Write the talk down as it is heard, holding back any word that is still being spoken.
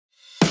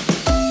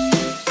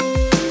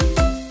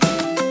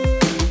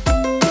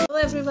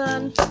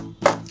everyone.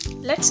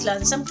 Let's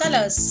learn some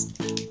colors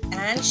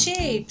and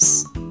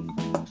shapes.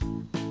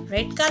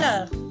 Red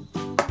color,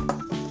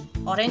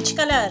 orange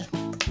color,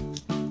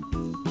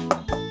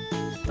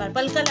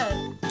 purple color,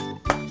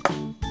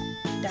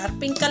 dark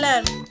pink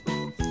color,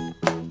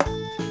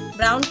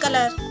 brown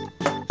color,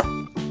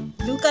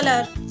 blue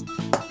color,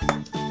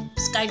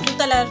 sky blue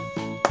color,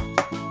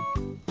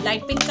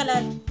 light pink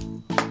color,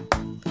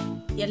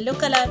 yellow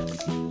color,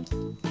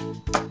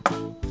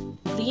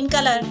 green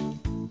color,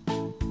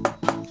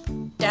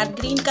 dark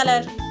green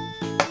color,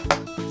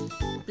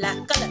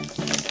 black color.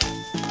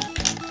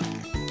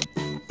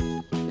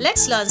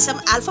 Let's learn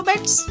some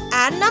alphabets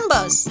and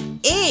numbers.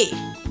 A.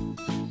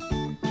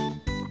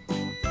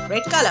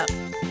 Red color.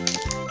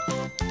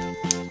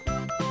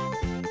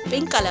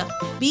 Pink color.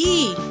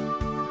 B.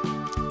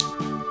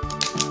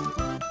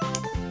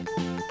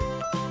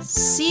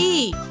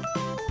 C.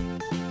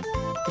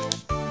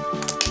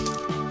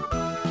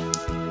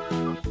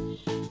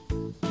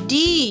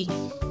 D.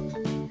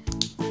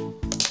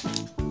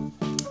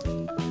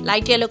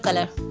 Light yellow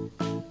color.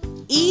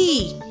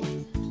 E.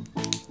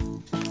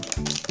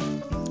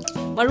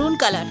 Maroon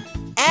color.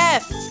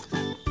 F.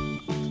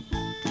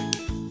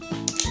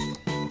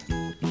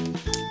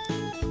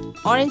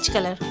 Orange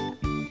color.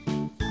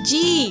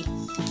 G.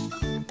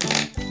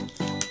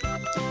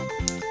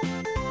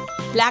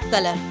 Black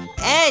color.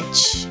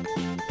 H.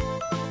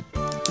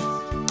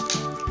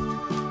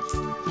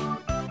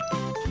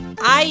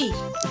 I.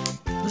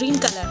 Green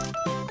color.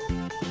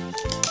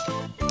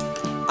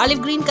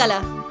 Olive green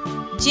color.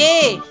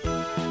 J.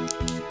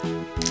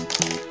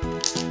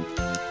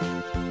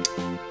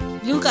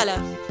 Blue color.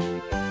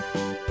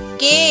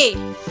 K.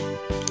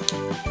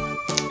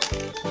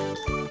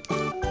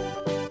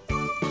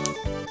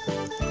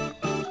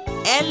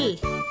 L.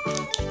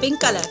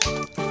 Pink color.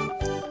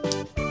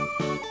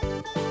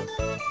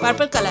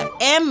 Purple color.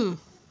 M.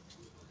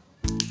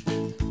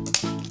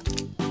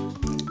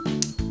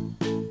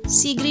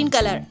 Sea green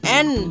color.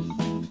 N.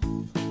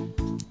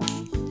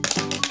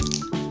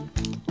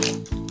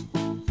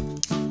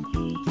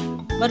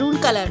 Maroon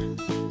color.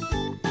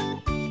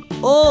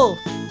 O.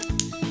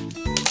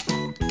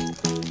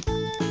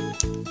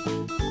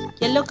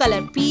 Yellow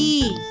color.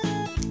 P.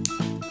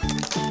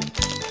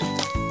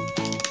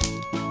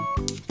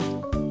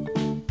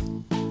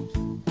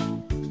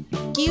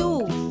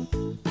 Q.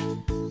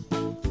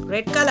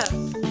 Red color.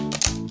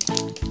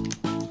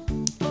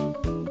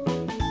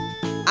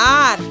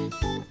 R.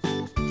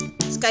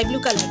 Sky blue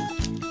color.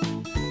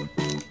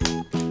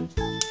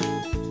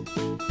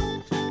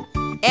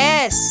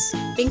 S.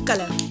 Pink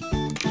color.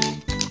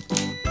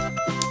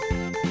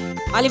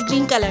 Olive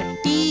green color.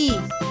 T.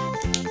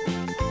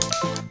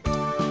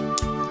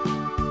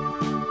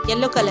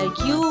 Yellow color.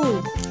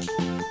 U.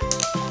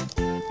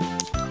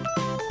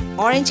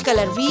 Orange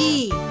color.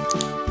 V.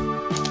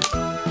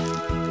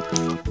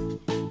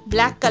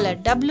 Black color.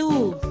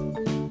 W.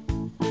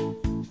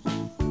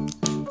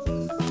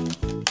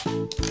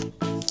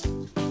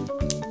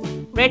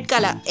 Red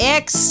color.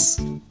 X.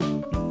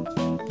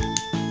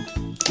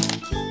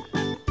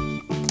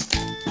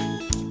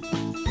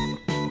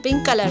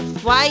 Pink color.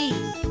 Y.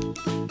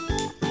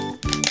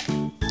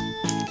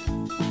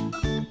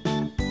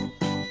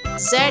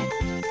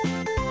 Z.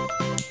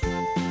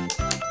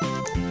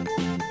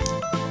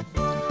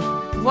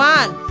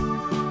 1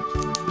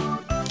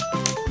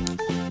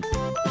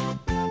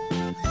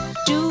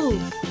 2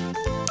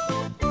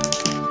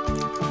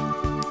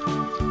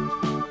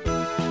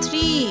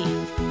 3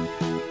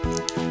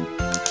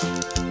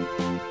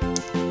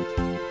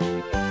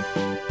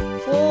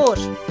 4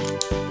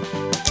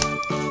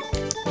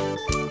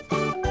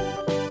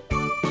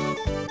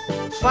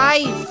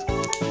 5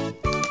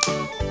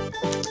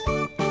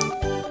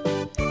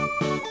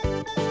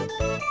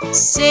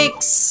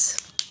 6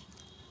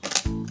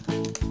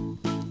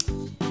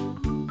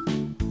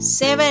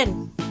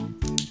 7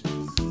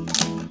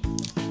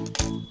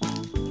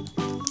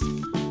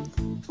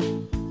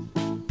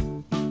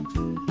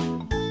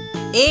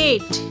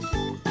 8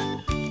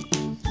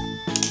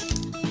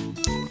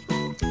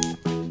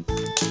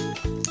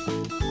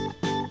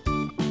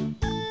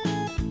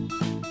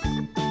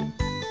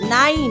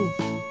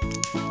 9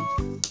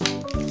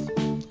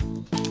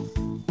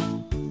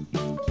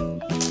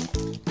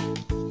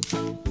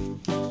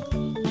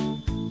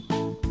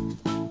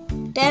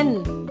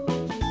 10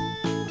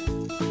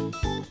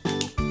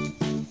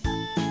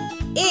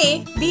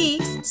 A, B,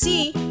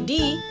 C,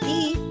 D,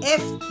 E,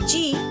 F,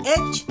 G,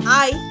 H,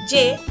 I,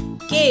 J,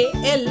 K,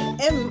 L,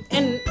 M,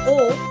 N,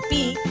 O,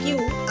 P, Q,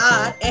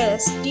 R,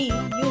 S, T,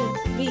 U,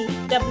 V,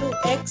 W,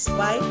 X,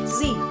 Y,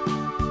 Z.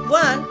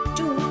 1,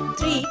 2,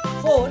 3,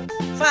 4,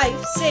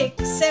 5,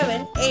 6,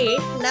 7, 8,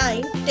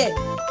 9, 10.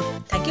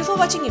 Thank you for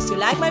watching. If you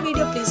like my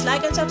video, please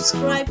like and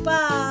subscribe.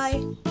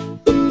 Bye.